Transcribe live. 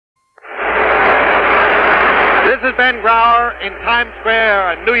This is Ben Grauer in Times Square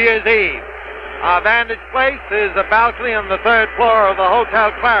on New Year's Eve. Our vantage place is a balcony on the third floor of the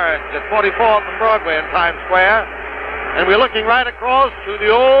Hotel Clarence at 44th and Broadway in Times Square. And we're looking right across to the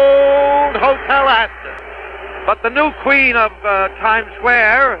old Hotel Astor. But the new queen of Times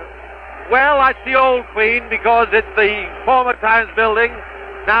Square, well, that's the old queen because it's the former Times building,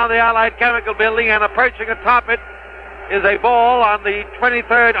 now the Allied Chemical building, and approaching atop it is a ball on the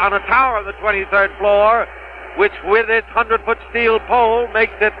 23rd, on a tower on the 23rd floor, which with its 100-foot steel pole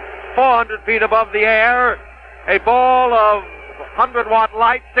makes it 400 feet above the air, a ball of 100-watt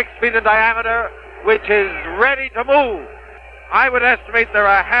light, 6 feet in diameter, which is ready to move. I would estimate there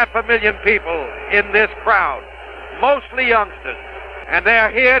are 500,000 people in this crowd, mostly youngsters, and they're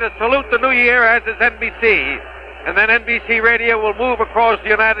here to salute the new year, as is NBC, and then NBC Radio will move across the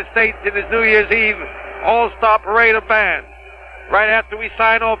United States in its New Year's Eve all-star parade of bands. Right after we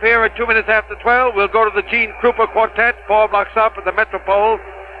sign off here at 2 minutes after 12, we'll go to the Gene Krupa Quartet, 4 blocks up at the Metropole.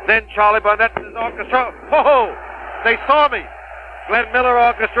 Then Charlie Barnett and his orchestra. Whoa! They saw me. Glenn Miller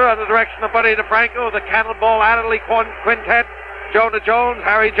Orchestra under the direction of Buddy DeFranco, the Cannonball Adderley Quintet, Jonah Jones,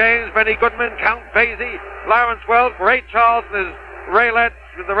 Harry James, Benny Goodman, Count Basie, Lawrence Welk, Ray Charles and his Raylets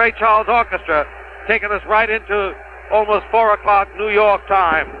with the Ray Charles Orchestra, taking us right into almost 4 o'clock New York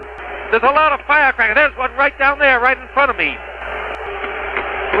time. There's a lot of firecrackers. There's one right down there, right in front of me.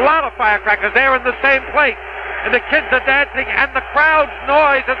 A lot of firecrackers. They're in the same place. And the kids are dancing, and the crowd's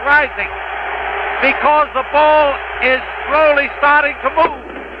noise is rising because the ball is slowly starting to move.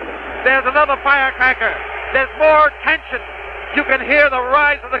 There's another firecracker. There's more tension. You can hear the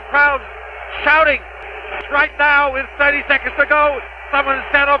rise of the crowd shouting. Right now, with 30 seconds to go, someone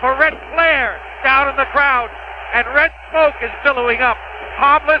set off a red flare down in the crowd, and red smoke is billowing up.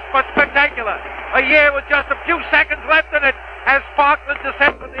 Harmless but spectacular. A year with just a few seconds left in it as sparklers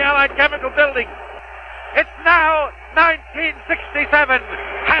descend from the Allied Chemical building. It's now 1967.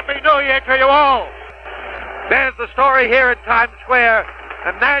 Happy New Year to you all. There's the story here in Times Square,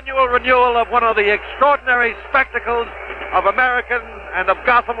 an annual renewal of one of the extraordinary spectacles of American and of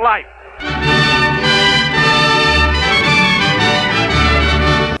Gotham life.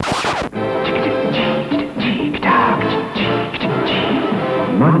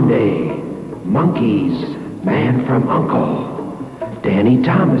 Monday, Monkeys, Man from U.N.C.L.E. Danny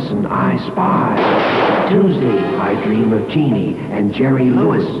Thomas and I Spy. Tuesday, I Dream of Jeannie and Jerry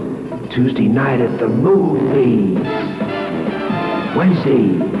Lewis. Tuesday night at the movie.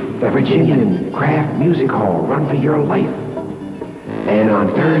 Wednesday, the Virginian Craft Music Hall, Run for Your Life. And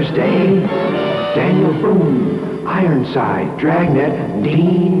on Thursday, Daniel Boone, Ironside, Dragnet,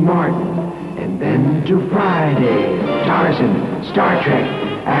 Dean Martin. And then to Friday, Tarzan, Star Trek,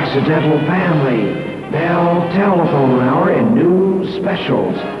 Accidental Family, Bell Telephone Hour, and new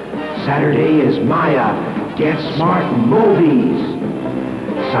specials. Saturday is Maya, Get Smart Movies.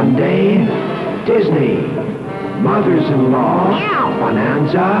 Sunday, Disney, Mothers-in-Law,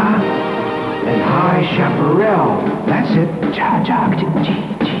 Bonanza, and High Chaparral. That's it. Cha-cha.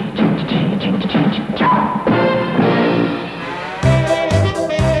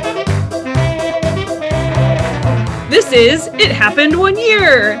 This is It Happened One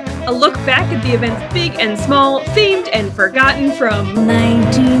Year, a look back at the events big and small, famed and forgotten from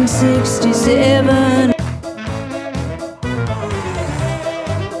 1967.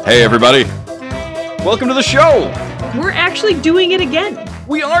 Hey everybody, welcome to the show. We're actually doing it again.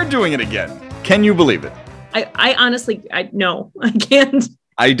 We are doing it again. Can you believe it? I honestly, no, I can't.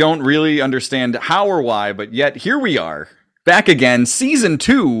 I don't really understand how or why, but yet here we are, back again, season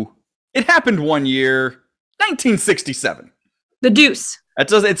 2. It happened one year. 1967. The deuce.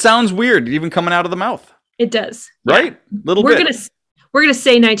 It sounds weird, even coming out of the mouth. It does. Right? Yeah. Little bit. We're gonna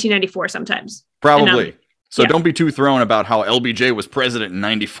say 1994 sometimes. Probably. So don't be too thrown about how LBJ was president in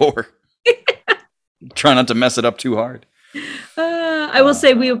 94. Try not to mess it up too hard. I will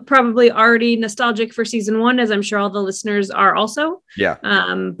say we were probably already nostalgic for season 1, as I'm sure all the listeners are also. Yeah.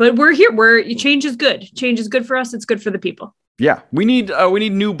 But we're here. Change is good. Change is good for us. It's good for the people. Yeah, we need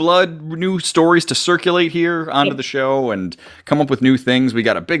new blood, new stories to circulate here onto the show and come up with new things. We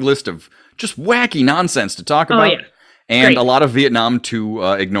got a big list of just wacky nonsense to talk about, and a lot of Vietnam to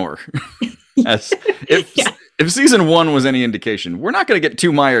ignore. If season 1 was any indication, we're not going to get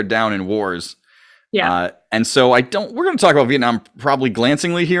too mired down in wars. Yeah, and so we're going to talk about Vietnam probably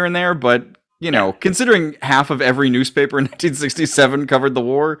glancingly here and there, but considering half of every newspaper in 1967 covered the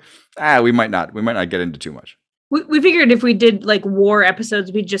war, we might not get into too much. We figured if we did like war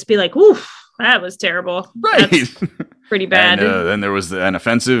episodes, we'd just be like, oof, that was terrible. Right. That's pretty bad. And then there was an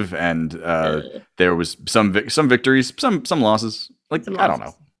offensive, and there was some victories, some losses. I don't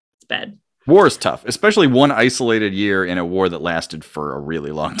know. It's bad. War is tough, especially one isolated year in a war that lasted for a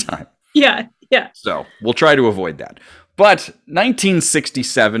really long time. Yeah. So we'll try to avoid that. But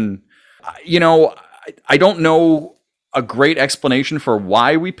 1967, I don't know a great explanation for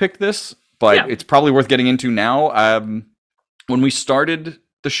why we picked this, but it's probably worth getting into now. When we started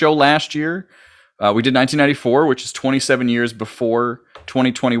the show last year, we did 1994, which is 27 years before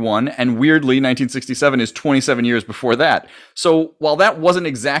 2021. And weirdly, 1967 is 27 years before that. So while that wasn't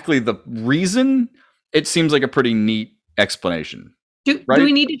exactly the reason, it seems like a pretty neat explanation. Do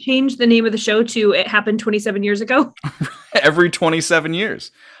we need to change the name of the show to It Happened 27 Years Ago? Every 27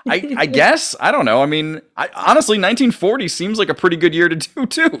 years. I guess. I don't know. I mean, honestly, 1940 seems like a pretty good year to do,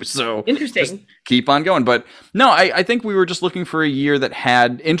 too. So interesting. Just keep on going. But no, I think we were just looking for a year that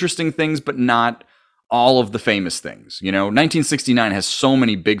had interesting things, but not all of the famous things. 1969 has so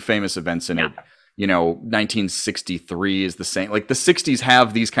many big famous events in it. 1963 is the same. Like the 60s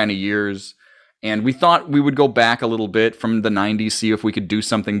have these kind of years. And we thought we would go back a little bit from the 90s, see if we could do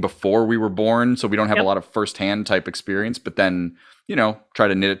something before we were born, so we don't have a lot of firsthand type experience, but then, try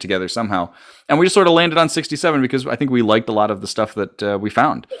to knit it together somehow. And we just sort of landed on 67 because I think we liked a lot of the stuff that we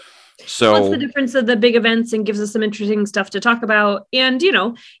found. So what's the difference of the big events and gives us some interesting stuff to talk about. And,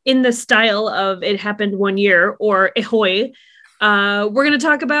 in the style of It Happened One Year or Ahoy, we're going to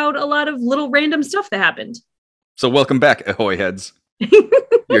talk about a lot of little random stuff that happened. So welcome back, Ahoy heads.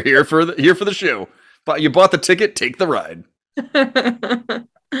 You're here for the show. But you bought the ticket, take the ride.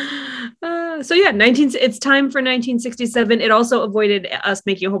 It's time for 1967. It also avoided us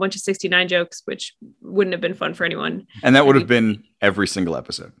making a whole bunch of 69 jokes, which wouldn't have been fun for anyone. And that would have been every single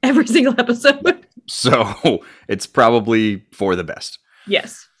episode. Every single episode. So it's probably for the best.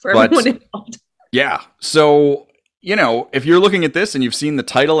 Yes, for everyone involved. Yeah. So if you're looking at this and you've seen the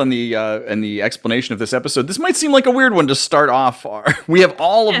title and the explanation of this episode, this might seem like a weird one to start off. We have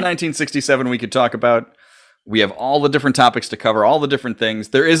all of 1967 we could talk about. We have all the different topics to cover, all the different things.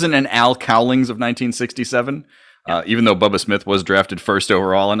 There isn't an Al Cowlings of 1967, even though Bubba Smith was drafted first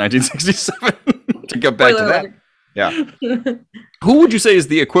overall in 1967. To get back to that. Yeah. Who would you say is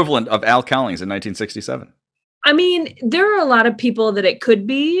the equivalent of Al Cowlings in 1967? I mean, there are a lot of people that it could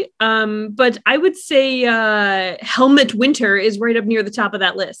be, but I would say Helmut Winter is right up near the top of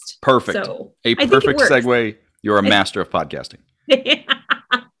that list. Perfect. So a perfect segue. You're a master of podcasting.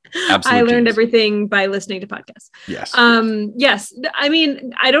 Absolutely. I learned everything by listening to podcasts. Yes. Yes. I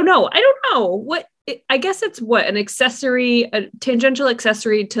mean, I don't know. I guess it's a tangential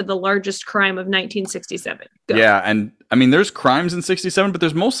accessory to the largest crime of 1967. Go. Yeah. And I mean, there's crimes in 67, but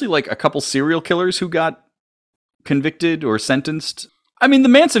there's mostly like a couple serial killers who got convicted or sentenced. I mean, the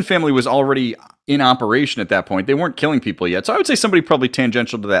Manson family was already in operation at that point. They weren't killing people yet. So I would say somebody probably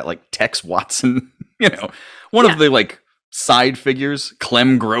tangential to that, like Tex Watson, one of the like side figures.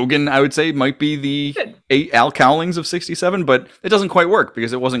 Clem Grogan, I would say, might be the Al Cowlings of 67, but it doesn't quite work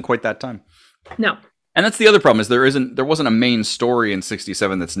because it wasn't quite that time. No. And that's the other problem is there wasn't a main story in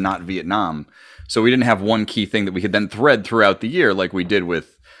 67 that's not Vietnam. So we didn't have one key thing that we could then thread throughout the year like we did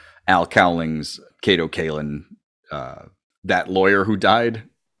with Al Cowlings, Kato Kalin, that lawyer who died,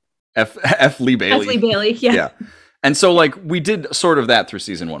 F. Lee Bailey. F. Lee Bailey, yeah. And so like we did sort of that through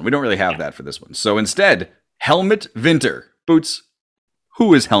season 1. We don't really have that for this one. So instead, Helmut Winter. Boots,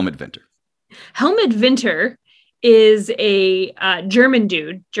 who is Helmut Winter? Helmut Winter is a German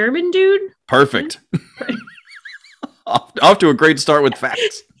dude. German dude? Perfect. off to a great start with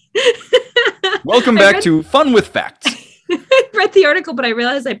facts. Welcome back to Fun with Facts. I read the article, but I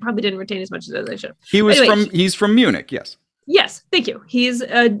realized I probably didn't retain as much as I should have. He's from Munich, yes. Yes, thank you. He's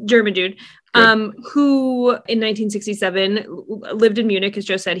a German dude. Who in 1967 lived in Munich, as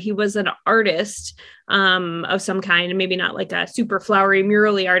Joe said. He was an artist of some kind, maybe not like a super flowery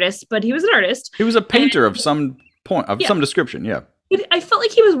murally artist, but he was an artist. He was a painter of some some description, yeah. I felt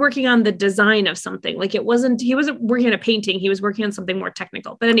like he was working on the design of something. Like he wasn't working on a painting. He was working on something more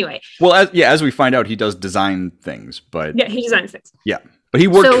technical. But anyway. Well, as we find out, he does design things, but yeah, he designs things. Yeah, but he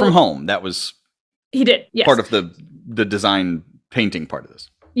worked from home. That was he did. Yes. Part of the design painting part of this.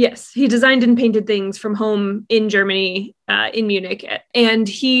 Yes, he designed and painted things from home in Germany, in Munich, and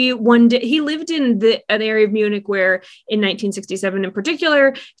he lived in an area of Munich where, in 1967 in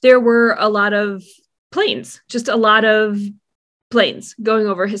particular, there were a lot of planes, just a lot of planes going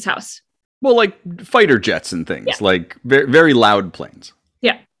over his house. Well, like fighter jets and things, like very, very loud planes.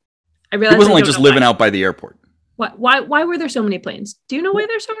 Yeah, I realized it wasn't like just living out by the airport. Why were there so many planes? Do you know why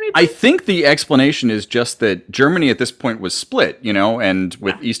there's so many planes? I think the explanation is just that Germany at this point was split, and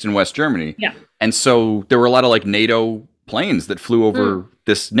with East and West Germany. Yeah. And so there were a lot of like NATO planes that flew over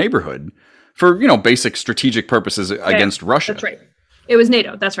this neighborhood for, basic strategic purposes against Russia. That's right. It was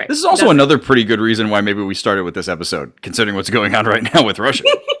NATO. That's right. This is also another pretty good reason why maybe we started with this episode, considering what's going on right now with Russia.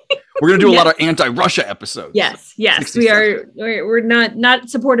 We're going to do a lot of anti-Russia episodes. Yes. 67. We're not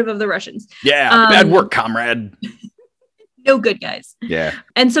supportive of the Russians. Yeah, bad work, comrade. No good, guys. Yeah.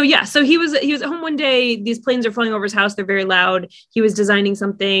 And so he was at home one day. These planes are flying over his house. They're very loud. He was designing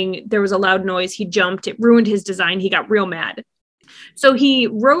something. There was a loud noise. He jumped. It ruined his design. He got real mad. So he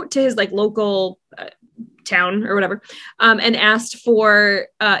wrote to his local town or whatever, and asked for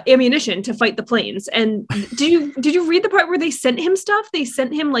ammunition to fight the planes. And did you read the part where they sent him stuff? They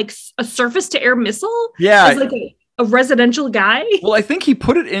sent him a surface to air missile. Yeah, as a residential guy. Well, I think he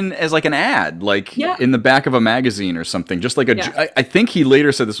put it in as an ad, in the back of a magazine or something. Just I think he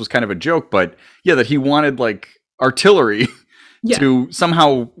later said this was kind of a joke, but that he wanted artillery to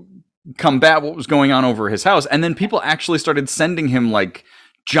somehow combat what was going on over his house. And then people actually started sending him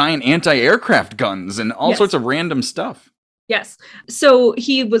giant anti-aircraft guns and all sorts of random stuff. Yes. So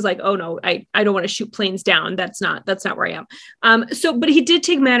he was like, oh no, I don't want to shoot planes down. That's not where I am. But he did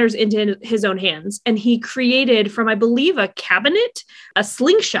take matters into his own hands, and he created from, I believe, a cabinet, a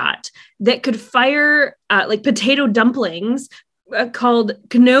slingshot that could fire potato dumplings called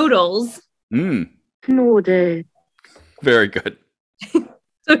knodels. Knodel. Very good.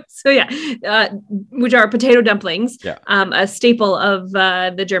 Which are potato dumplings, a staple of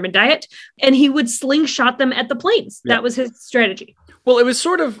the German diet. And he would slingshot them at the planes. That was his strategy. Well, it was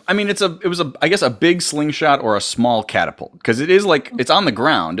sort of, it was I guess a big slingshot or a small catapult, because it is it's on the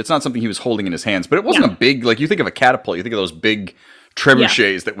ground. It's not something he was holding in his hands, but it wasn't a big, you think of a catapult, you think of those big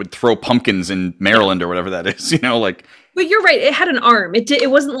trebuchets that would throw pumpkins in Maryland or whatever that is, But you're right. It had an arm.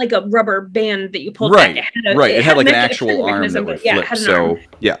 It wasn't like a rubber band that you pulled back. It had an actual arm that would flip.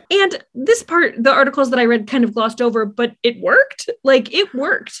 And this part, the articles that I read kind of glossed over, but it worked. It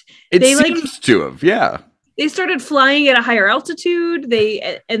worked. It seems to have, They started flying at a higher altitude.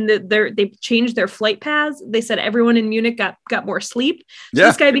 They changed their flight paths. They said everyone in Munich got more sleep. So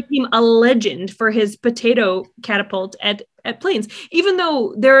this guy became a legend for his potato catapult at planes, even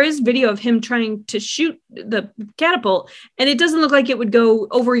though there is video of him trying to shoot the catapult, and it doesn't look like it would go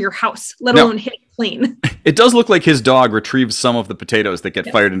over your house, let alone hit a plane. It does look like his dog retrieves some of the potatoes that get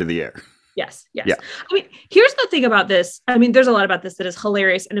fired into the air. Yes. Yeah. Here's the thing about this. There's a lot about this that is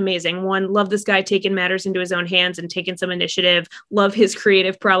hilarious and amazing. One, love this guy taking matters into his own hands and taking some initiative. Love his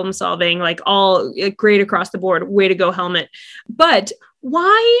creative problem solving, all great across the board. Way to go, Helmut. But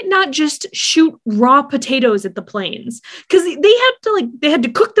why not just shoot raw potatoes at the planes? Because they had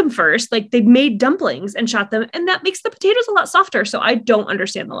to cook them first. They made dumplings and shot them, and that makes the potatoes a lot softer. So I don't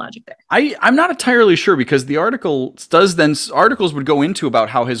understand the logic there. I'm not entirely sure, because the articles would go into about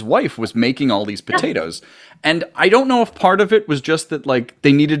how his wife was making all these potatoes. And I don't know if part of it was just that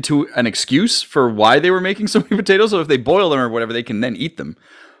they needed an excuse for why they were making so many potatoes. So if they boil them or whatever, they can then eat them.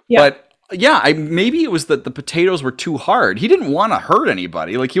 Yeah. But maybe it was that the potatoes were too hard. He didn't want to hurt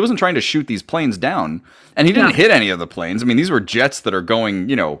anybody. He wasn't trying to shoot these planes down, and he didn't hit any of the planes. These were jets that are going,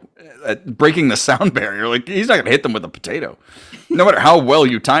 breaking the sound barrier. He's not going to hit them with a potato, no matter how well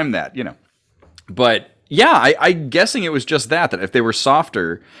you time that, But I'm guessing it was just that if they were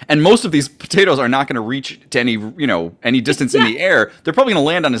softer, and most of these potatoes are not going to reach to any distance in the air, they're probably going to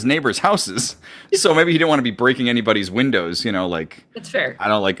land on his neighbors' houses. So maybe he didn't want to be breaking anybody's windows, That's fair. I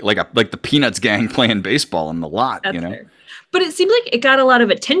don't like the Peanuts gang playing baseball in the lot, That's fair. But it seemed like it got a lot of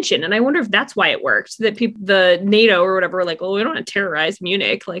attention, and I wonder if that's why it worked. That the NATO or whatever were like, well, we don't want to terrorize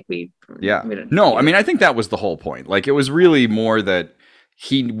Munich, we don't. No, I think that was the whole point. It was really more that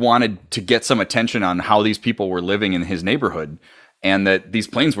he wanted to get some attention on how these people were living in his neighborhood, and that these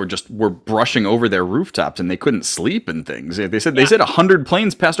planes were brushing over their rooftops and they couldn't sleep and things. They said 100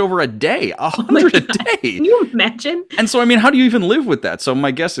 planes passed over a day, 100 a day. Can you imagine? And so, how do you even live with that? So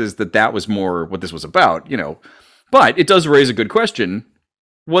my guess is that was more what this was about, but it does raise a good question.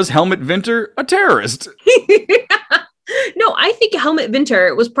 Was Helmut Winter a terrorist? No, I think Helmut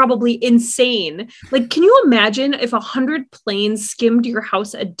Winter was probably insane. Can you imagine if 100 planes skimmed your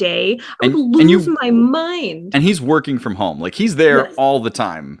house a day? I would lose my mind. And he's working from home. He's there all the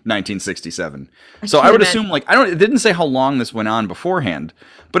time, 1967. So I would assume, it didn't say how long this went on beforehand,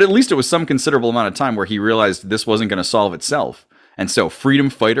 but at least it was some considerable amount of time where he realized this wasn't going to solve itself. And so freedom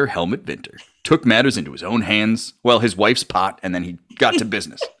fighter Helmut Winter took matters into his own hands, his wife's pot, and then he got to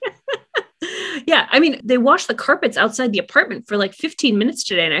business. Yeah, they washed the carpets outside the apartment for 15 minutes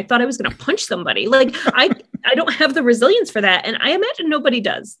today, and I thought I was going to punch somebody. I don't have the resilience for that, and I imagine nobody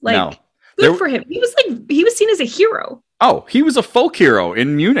does. No. Good for him. He was seen as a hero. Oh, he was a folk hero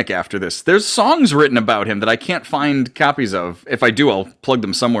in Munich after this. There's songs written about him that I can't find copies of. If I do, I'll plug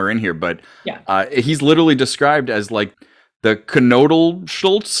them somewhere in here. But he's literally described as the Knödel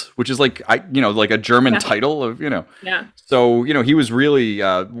Schultz, which is like a German title of Yeah. So he was really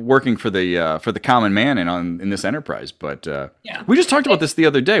working for the common man in this enterprise. But we just talked about this the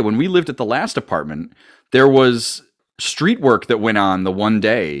other day when we lived at the last apartment. There was street work that went on the one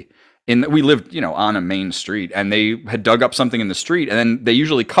day. We lived, on a main street, and they had dug up something in the street, and then they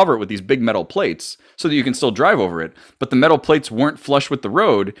usually cover it with these big metal plates so that you can still drive over it. But the metal plates weren't flush with the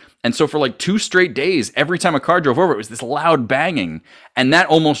road, and so for like 2 straight days, every time a car drove over, it was this loud banging, and that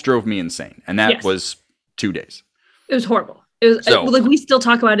almost drove me insane. And that was 2 days. It was horrible. It was we still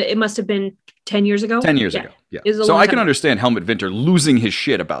talk about it. It must have been 10 years ago. 10 years ago. Yeah. So I can understand Helmut Winter losing his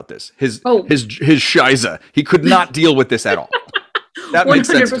shit about this. His shiza. He could not deal with this at all. That makes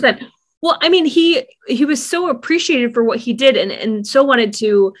 100%. Sense. Well, I mean, he was so appreciated for what he did and so wanted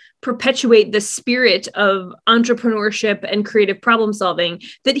to perpetuate the spirit of entrepreneurship and creative problem solving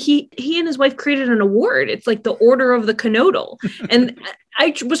that he and his wife created an award. It's like the Order of the Knödel. And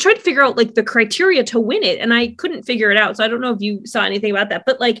I was trying to figure out like the criteria to win it, and I couldn't figure it out. So I don't know if you saw anything about that,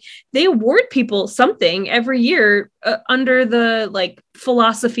 but like they award people something every year under the like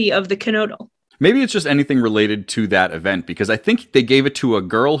philosophy of the Knödel. Maybe it's just anything related to that event, because I think they gave it to a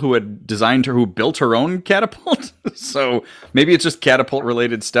girl who built her own catapult. So maybe it's just catapult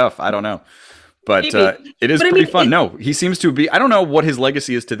related stuff. I don't know. But it is pretty fun. No, he seems to be, I don't know what his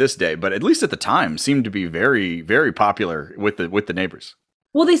legacy is to this day, but at least at the time seemed to be very, very popular with the neighbors.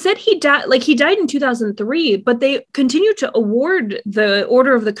 Well, they said he died in 2003, but they continued to award the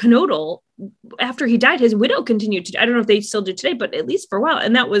Order of the Knödel after he died. His widow continued to, I don't know if they still do today, but at least for a while.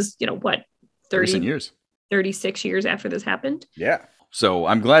 And that was, 36 years after this happened. Yeah. So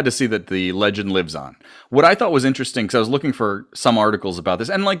I'm glad to see that the legend lives on. What I thought was interesting, because I was looking for some articles about this,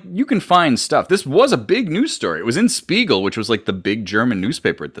 and like you can find stuff. This was a big news story. It was in Spiegel, which was like the big German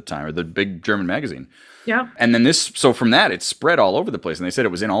newspaper at the time, or the big German magazine. Yeah. And then from that, it spread all over the place. And they said it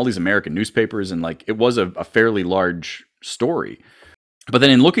was in all these American newspapers, and like it was a fairly large story. But then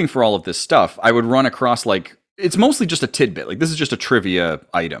in looking for all of this stuff, I would run across like, it's mostly just a tidbit. Like this is just a trivia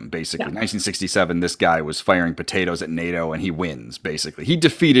item, basically. Yeah. 1967, this guy was firing potatoes at NATO and he wins, basically. He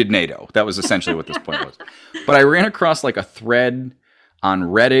defeated NATO. That was essentially what this point was. But I ran across like a thread on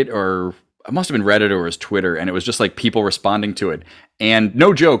Reddit, or it must have been Reddit or his Twitter, and it was just like people responding to it. And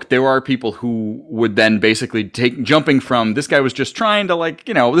no joke, there are people who would then basically jumping from, this guy was just trying to like,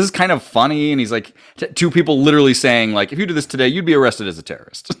 this is kind of funny. And he's like, two people literally saying like, if you do this today, you'd be arrested as a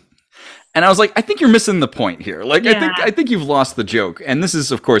terrorist. And I was like, I think you're missing the point here. Like, yeah. I think you've lost the joke. And this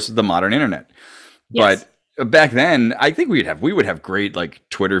is, of course, the modern internet. Yes. But back then, I think we would have great like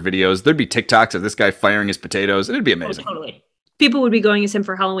Twitter videos. There'd be TikToks of this guy firing his potatoes. It'd be amazing. Oh, totally. People would be going as him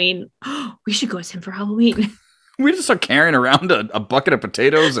for Halloween. We should go as him for Halloween. We just start carrying around a bucket of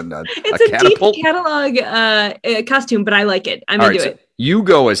potatoes and it's a catapult. Deep catalog costume, but I like it. I'm into it. You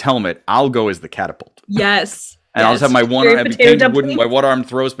go as Helmet. I'll go as the catapult. Yes. And I'll just have my one arm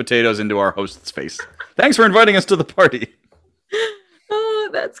throws potatoes into our host's face. Thanks for inviting us to the party. Oh,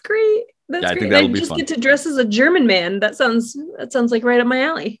 that's great. That's great. I just get to dress as a German man. That sounds like right up my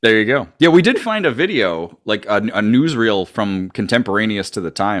alley. There you go. Yeah, we did find a video, like a newsreel from contemporaneous to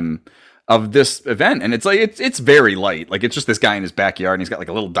the time of this event, and it's like it's very light. Like it's just this guy in his backyard, and he's got like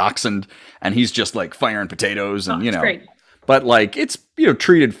a little dachshund, and he's just like firing potatoes, and great. But like it's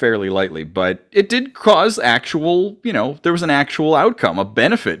treated fairly lightly, but it did cause actual, there was an actual outcome, a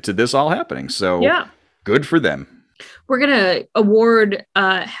benefit to this all happening. So yeah, good for them. We're gonna award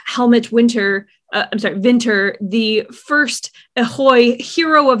Helmut Winter, Winter, the first Ahoy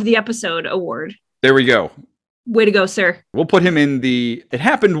Hero of the Episode award. There we go. Way to go, sir. We'll put him in the It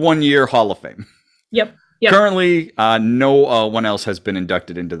Happened 1 Year Hall of Fame. Yep. Currently, no one else has been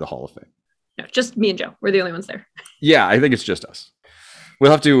inducted into the Hall of Fame. No, just me and Joe. We're the only ones there. Yeah, I think it's just us.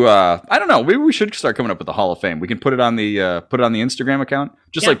 We'll have to. I don't know. Maybe we should start coming up with the Hall of Fame. We can put it on the Instagram account.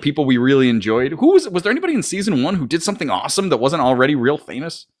 Just like people we really enjoyed. Was there anybody in season 1 who did something awesome that wasn't already real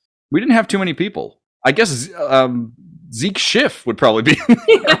famous? We didn't have too many people. I guess Zeke Schiff would probably be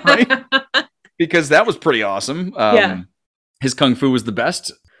right, because that was pretty awesome. His kung fu was the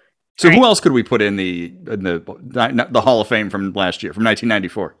best. So who else could we put in the Hall of Fame from last year, from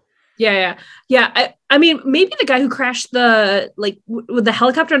 1994? Yeah. I mean, maybe the guy who crashed with the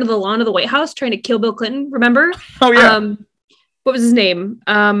helicopter under the lawn of the White House trying to kill Bill Clinton. Remember? Oh yeah. What was his name?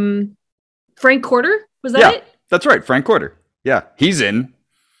 Frank Corder. Was that it? That's right, Frank Corder. Yeah, he's in.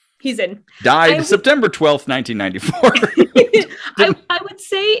 Died September 12th, 1994. I would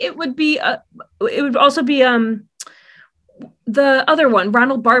say it would be. It would also be the other one,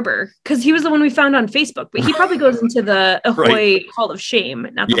 Ronald Barber, because he was the one we found on Facebook, but he probably goes into the Ahoy Hall of Shame,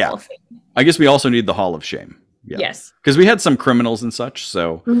 not the Hall of Fame. I guess we also need the Hall of Shame. Yeah. Yes. Because we had some criminals and such,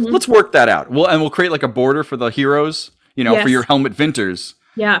 so let's work that out. We'll create like a border for the heroes, for your Helmut Winters.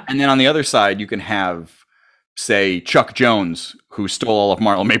 Yeah. And then on the other side, you can have, say, Chuck Jones, who stole all of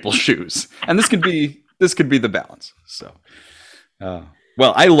Marla Maple's shoes. And this could be the balance. So,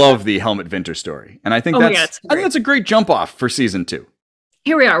 well, I love the Helmut Winter story. And I think that's a great jump off for season 2.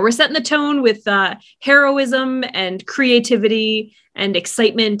 Here we are. We're setting the tone with heroism and creativity and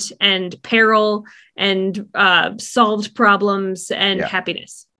excitement and peril and solved problems and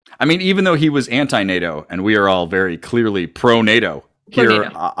happiness. I mean, even though he was anti-NATO and we are all very clearly pro-NATO here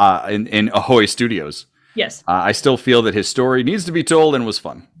in Ahoy Studios. Yes. I still feel that his story needs to be told and was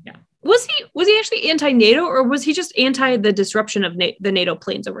fun. Yeah. Was he actually anti-NATO, or was he just anti the disruption of the NATO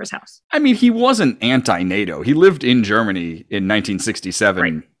planes over his house? I mean, he wasn't anti-NATO. He lived in Germany in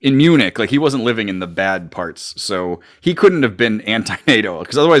 1967 in Munich. Like, he wasn't living in the bad parts. So he couldn't have been anti-NATO,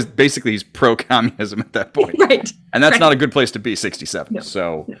 because otherwise, basically, he's pro-communism at that point. Right. And that's not a good place to be, 67.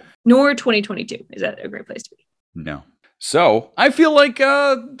 No, no. Nor 2022. Is that a great place to be? No. So I feel like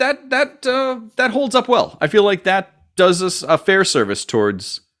that holds up well. I feel like that does us a fair service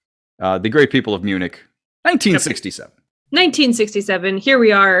towards the great people of Munich, 1967. 1967. Here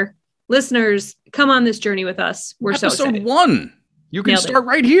we are. Listeners, come on this journey with us. We're so excited. Episode 1. You can start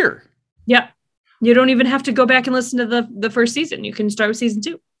right here. Yeah. You don't even have to go back and listen to the first season. You can start with season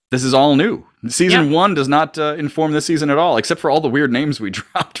 2. This is all new. Season 1 does not inform this season at all, except for all the weird names we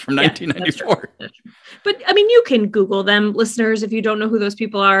dropped from 1994. That's true. But, I mean, you can Google them, listeners, if you don't know who those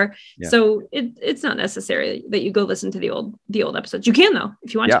people are. Yeah. So it's not necessary that you go listen to the old episodes. You can, though,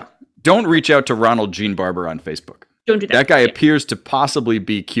 if you want to. Don't reach out to Ronald Gene Barber on Facebook. Don't do that. That guy appears to possibly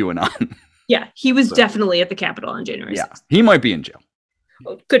be QAnon. Yeah, he was definitely at the Capitol on January 6th. He might be in jail.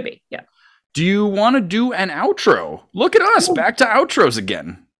 Oh, could be, yeah. Do you want to do an outro? Look at us, back to outros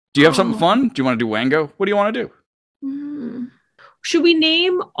again. Do you have something fun? Do you want to do Wango? What do you want to do? Should we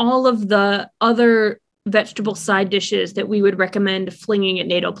name all of the other vegetable side dishes that we would recommend flinging at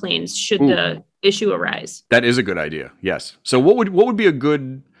NATO planes should the issue arise? That is a good idea, yes. So what would be a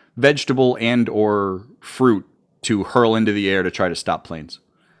good vegetable and or fruit to hurl into the air to try to stop planes?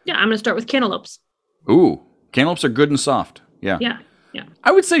 Yeah, I'm going to start with cantaloupes. Ooh, cantaloupes are good and soft. Yeah.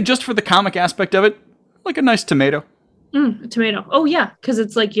 I would say just for the comic aspect of it, like a nice tomato. A tomato. Oh, yeah, because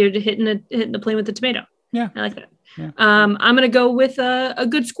it's like you're hitting the plane with the tomato. Yeah. I like that. Yeah. I'm going to go with a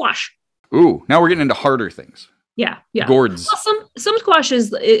good squash. Ooh, now we're getting into harder things. Yeah. Gourds. Well, some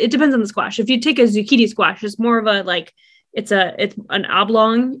squashes, it depends on the squash. If you take a zucchini squash, it's more of a, like, it's an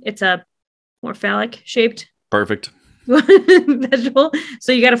oblong. It's a more phallic shaped. Perfect. Vegetable.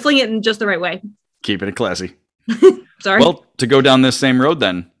 So you got to fling it in just the right way. Keeping it classy. Sorry. Well, to go down this same road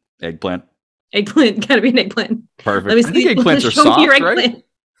then, eggplant. Eggplant, gotta be an eggplant. Perfect. I think eggplants are soft, right?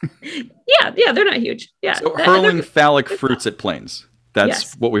 Yeah, they're not huge. Yeah. So hurling phallic fruits at planes.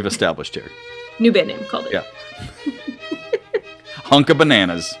 That's what we've established here. New band name, called it. Yeah. Hunk of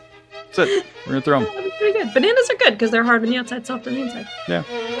bananas. That's it. We're gonna throw them. That'd be pretty good. Bananas are good because they're hard on the outside, soft on the inside. Yeah.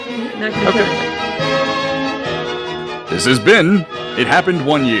 Okay. This has been It Happened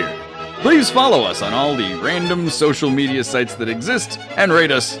One Year. Please follow us on all the random social media sites that exist and rate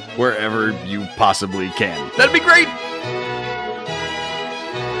us wherever you possibly can. That'd be great!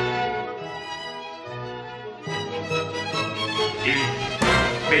 Ich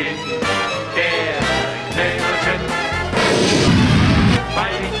bin der Nelson,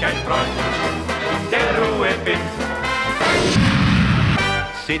 weil ich ein Freund der Ruhe bin.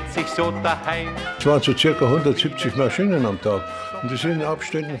 Sitz ich so daheim. Es waren so circa 170 Maschinen am Tag. Und das sind in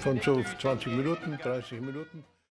Abständen von so 20 Minuten, 30 Minuten.